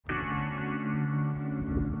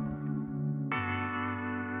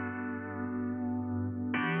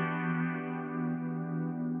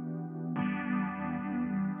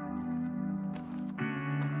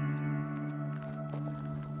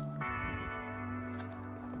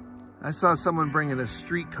I saw someone bringing a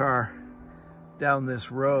streetcar down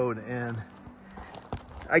this road and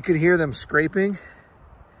I could hear them scraping.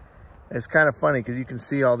 It's kind of funny because you can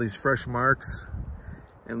see all these fresh marks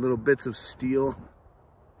and little bits of steel.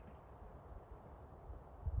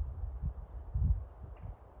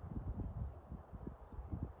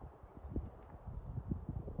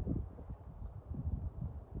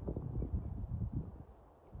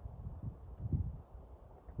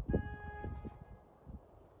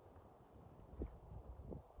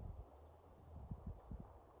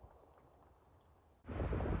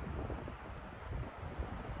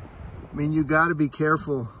 I mean, you got to be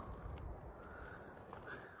careful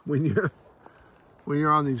when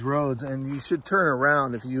you're on these roads, and you should turn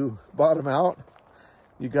around. If you bottom out,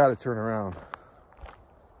 you got to turn around.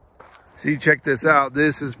 See, check this out.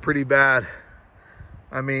 This is pretty bad.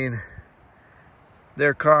 I mean,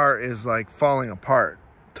 their car is like falling apart.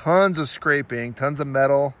 Tons of scraping, tons of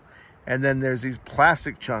metal, and then there's these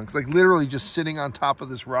plastic chunks, like literally just sitting on top of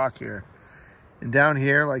this rock here. And down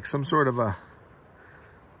here, like some sort of a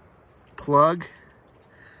plug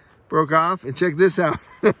broke off. And check this out.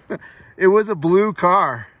 It was a blue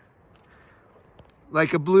car,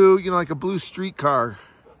 like a blue, you know, like a blue street car,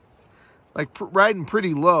 like riding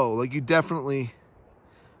pretty low. Like you definitely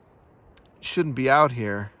shouldn't be out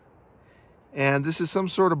here. And this is some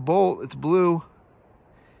sort of bolt. It's blue,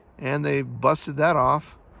 and they busted that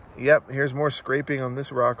off. Yep, here's more scraping on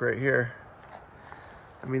this rock right here.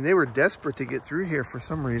 I mean, they were desperate to get through here for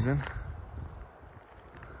some reason.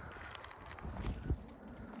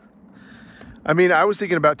 I mean, I was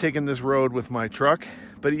thinking about taking this road with my truck,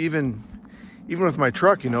 but even with my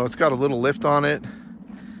truck, you know, it's got a little lift on it,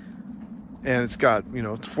 and it's got, you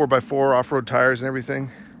know, 4x4 off-road tires and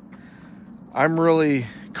everything. I'm really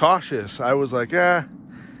cautious. I was like, I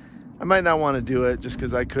might not want to do it just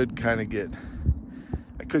because I could kind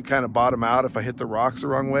of bottom out if I hit the rocks the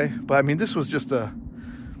wrong way. But I mean, this was just a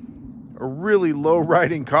really low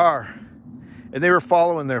riding car, and they were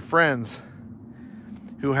following their friends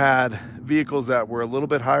who had vehicles that were a little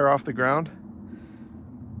bit higher off the ground.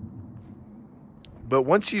 But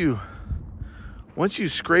once you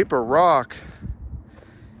scrape a rock,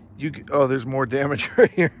 oh, there's more damage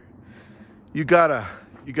right here. You gotta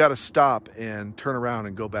stop and turn around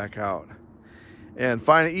and go back out and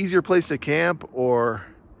find an easier place to camp or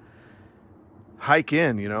hike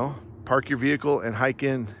in, you know, park your vehicle and hike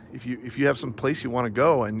in. If you have some place you want to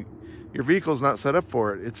go and your vehicle's not set up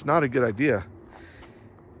for it, it's not a good idea.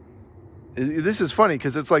 This is funny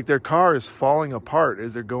because it's like their car is falling apart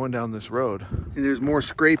as they're going down this road. And there's more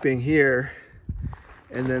scraping here,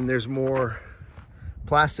 and then there's more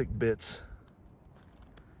plastic bits.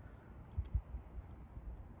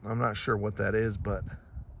 I'm not sure what that is, but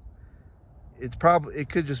it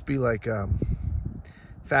could just be like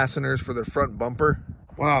fasteners for the front bumper.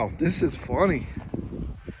 Wow, this is funny.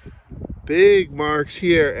 Big marks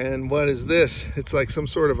here, and what is this? It's like some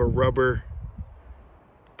sort of a rubber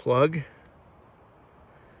plug.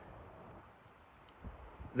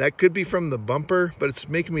 That could be from the bumper, but it's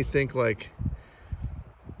making me think like,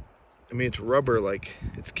 I mean, it's rubber, like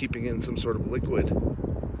it's keeping in some sort of liquid.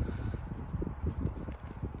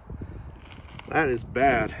 That is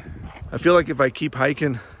bad. I feel like if I keep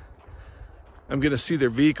hiking, I'm gonna see their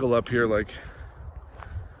vehicle up here like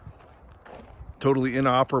totally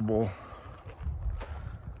inoperable.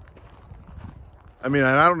 I mean,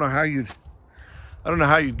 I don't know how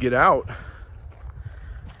you'd get out.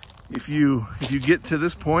 If you get to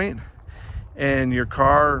this point and your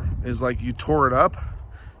car is like you tore it up,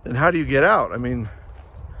 then how do you get out? I mean,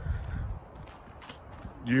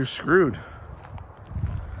 you're screwed.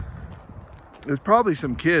 There's probably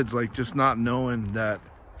some kids like just not knowing that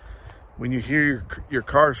when you hear your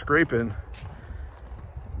car scraping,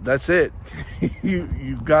 that's it.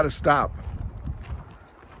 you got to stop.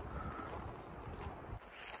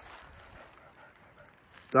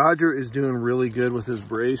 Dodger is doing really good with his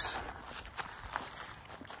brace.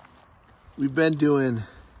 We've been doing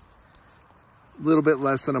a little bit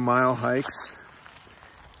less than a mile hikes.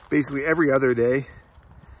 Basically every other day,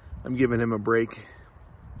 I'm giving him a break.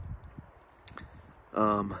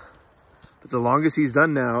 But the longest he's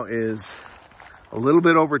done now is a little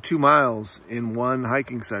bit over 2 miles in one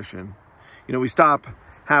hiking session. You know, we stop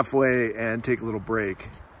halfway and take a little break.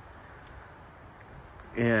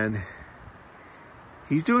 And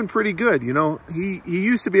he's doing pretty good. You know, he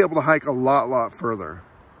used to be able to hike a lot further.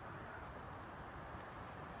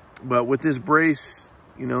 But with this brace,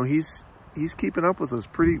 you know, he's keeping up with us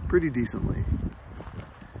pretty decently.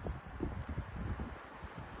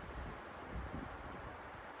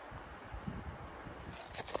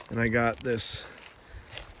 And I got this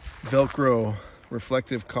Velcro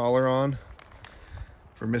reflective collar on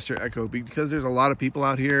for Mr. Echo, because there's a lot of people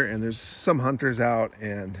out here and there's some hunters out,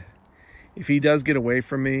 and if he does get away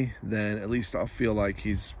from me, then at least I'll feel like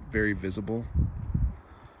he's very visible.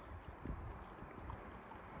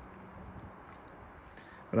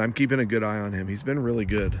 But I'm keeping a good eye on him. He's been really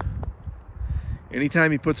good.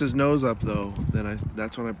 Anytime he puts his nose up though, then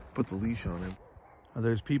that's when I put the leash on him.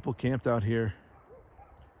 There's people camped out here.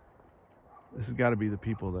 This has got to be the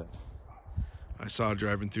people that I saw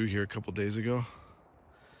driving through here a couple days ago.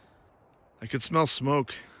 I could smell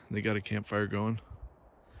smoke. They got a campfire going.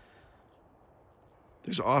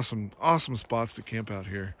 There's awesome spots to camp out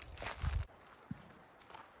here.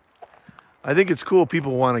 I think it's cool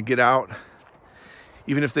people want to get out,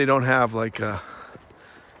 even if they don't have like a,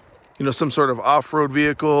 you know, some sort of off-road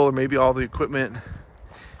vehicle or maybe all the equipment,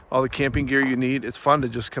 all the camping gear you need. It's fun to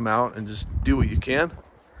just come out and just do what you can.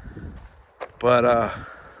 But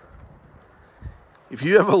if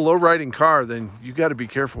you have a low riding car, then you got to be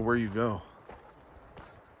careful where you go.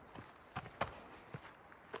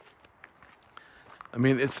 I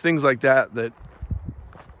mean, it's things like that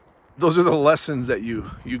those are the lessons that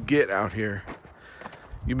you get out here.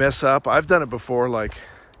 You mess up. I've done it before, like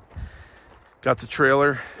got the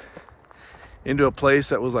trailer into a place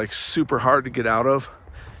that was like super hard to get out of.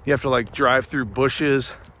 You have to like drive through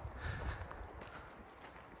bushes.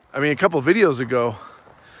 I mean, a couple of videos ago,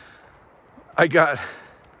 I got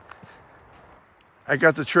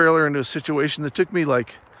the trailer into a situation that took me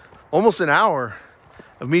like almost an hour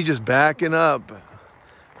of me just backing up,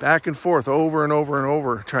 back and forth over and over and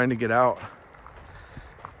over trying to get out.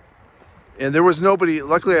 And there was nobody.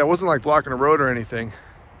 Luckily, I wasn't like blocking a road or anything,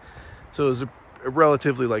 so it was a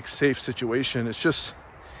relatively like safe situation. It's just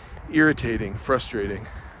irritating, frustrating.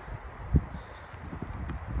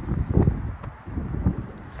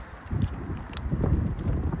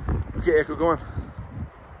 Okay, Echo, go on.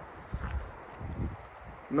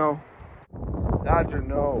 No. Dodger,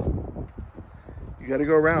 no. You gotta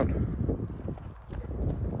go around.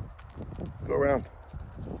 Go around.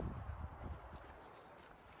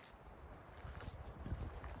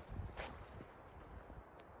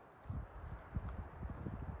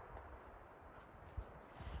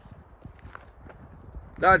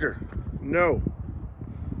 Dodger, no.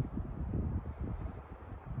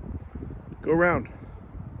 Go around.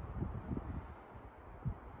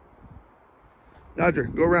 Dodger,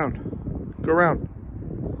 go around. Go around.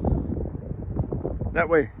 That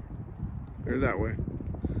way. Or that way.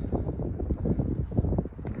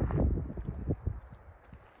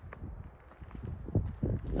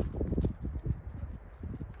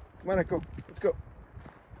 Come on, Echo. Let's go.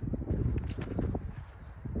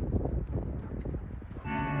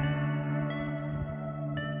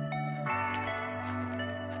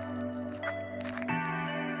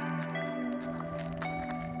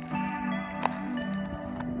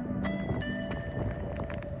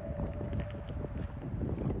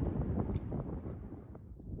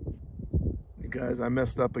 Guys, I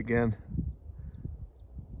messed up again.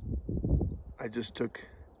 I just took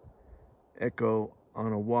Echo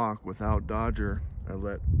on a walk without Dodger. I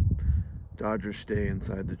let Dodger stay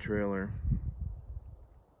inside the trailer.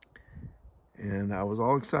 And I was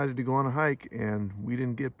all excited to go on a hike, and we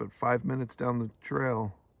didn't get but 5 minutes down the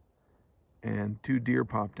trail and 2 deer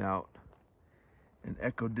popped out and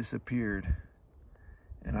Echo disappeared.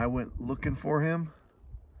 And I went looking for him.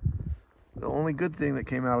 The only good thing that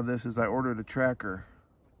came out of this is I ordered a tracker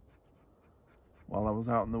while I was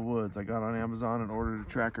out in the woods. I got on Amazon and ordered a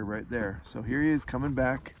tracker right there. So here he is coming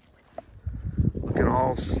back, looking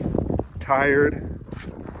all tired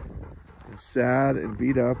and sad and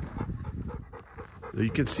beat up. You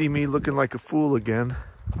can see me looking like a fool again.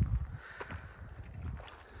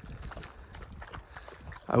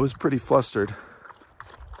 I was pretty flustered.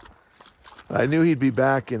 I knew he'd be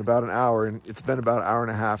back in about an hour, and it's been about an hour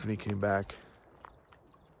and a half, and he came back.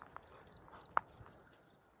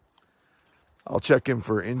 I'll check him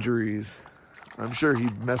for injuries. I'm sure he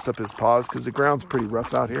messed up his paws because the ground's pretty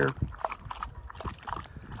rough out here.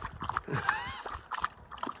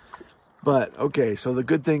 But, okay, so the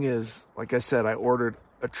good thing is, like I said, I ordered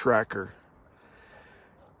a tracker.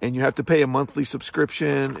 And you have to pay a monthly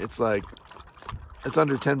subscription. It's like, it's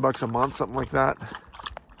under 10 bucks a month, something like that.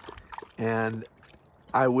 And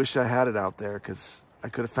I wish I had it out there because I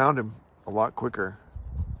could have found him a lot quicker.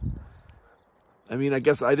 I mean, I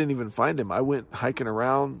guess I didn't even find him. I went hiking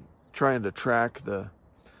around trying to track the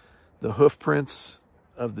hoof prints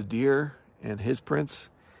of the deer and his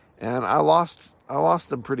prints. And I lost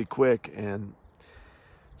them pretty quick. And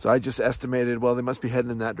so I just estimated, well, they must be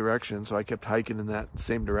heading in that direction. So I kept hiking in that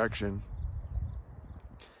same direction.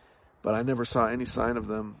 but I never saw any sign of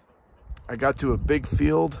them. I got to a big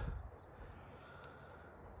field.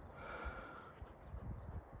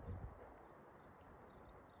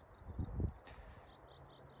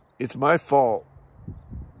 It's my fault,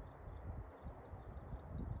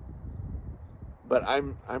 but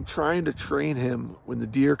I'm trying to train him when the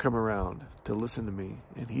deer come around to listen to me,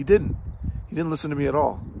 and he didn't listen to me at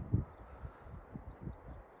all.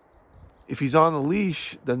 If he's on the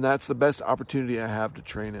leash, then that's the best opportunity I have to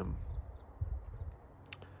train him.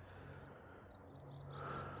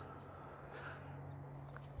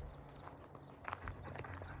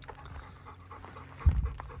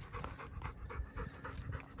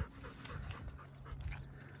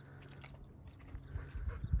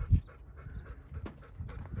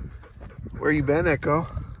 Where you been, Echo?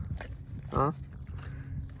 Huh?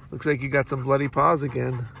 Looks like you got some bloody paws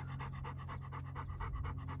again.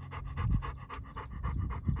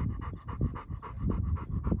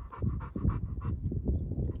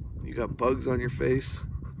 You got bugs on your face.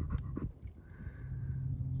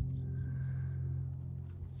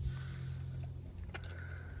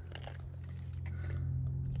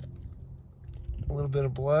 A little bit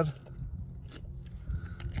of blood.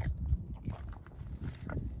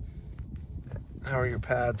 How are your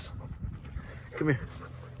pads? Come here.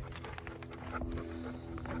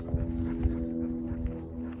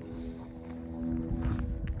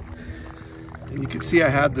 And you can see I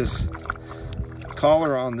had this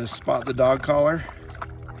collar on this Spot the Dog collar.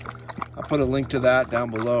 I'll put a link to that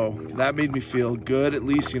down below. That made me feel good. At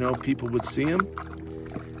least, you know, people would see him.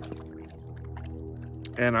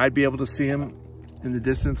 And I'd be able to see him in the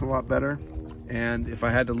distance a lot better. And if I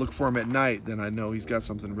had to look for him at night, then I know he's got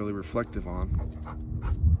something really reflective on.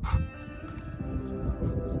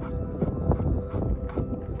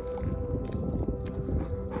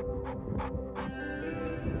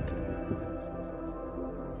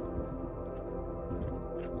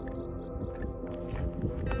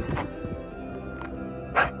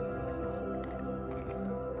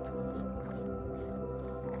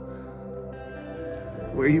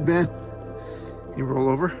 Where you been? You roll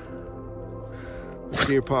over? Let's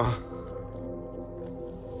see your paw.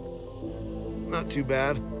 Not too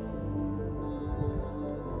bad. A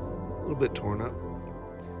little bit torn up.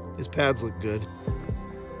 His pads look good.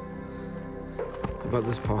 How about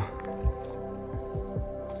this paw?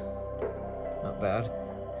 Not bad.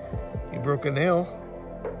 You broke a nail.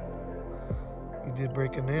 You did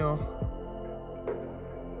break a nail.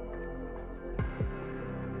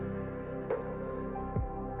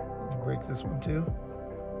 Did you break this one too?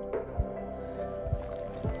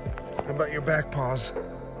 How about your back paws?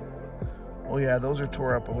 Oh yeah, those are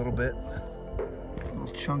tore up a little bit. A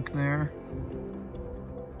little chunk there.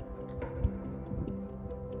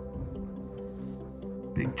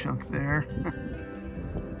 Big chunk there.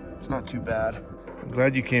 It's not too bad. I'm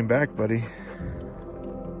glad you came back, buddy.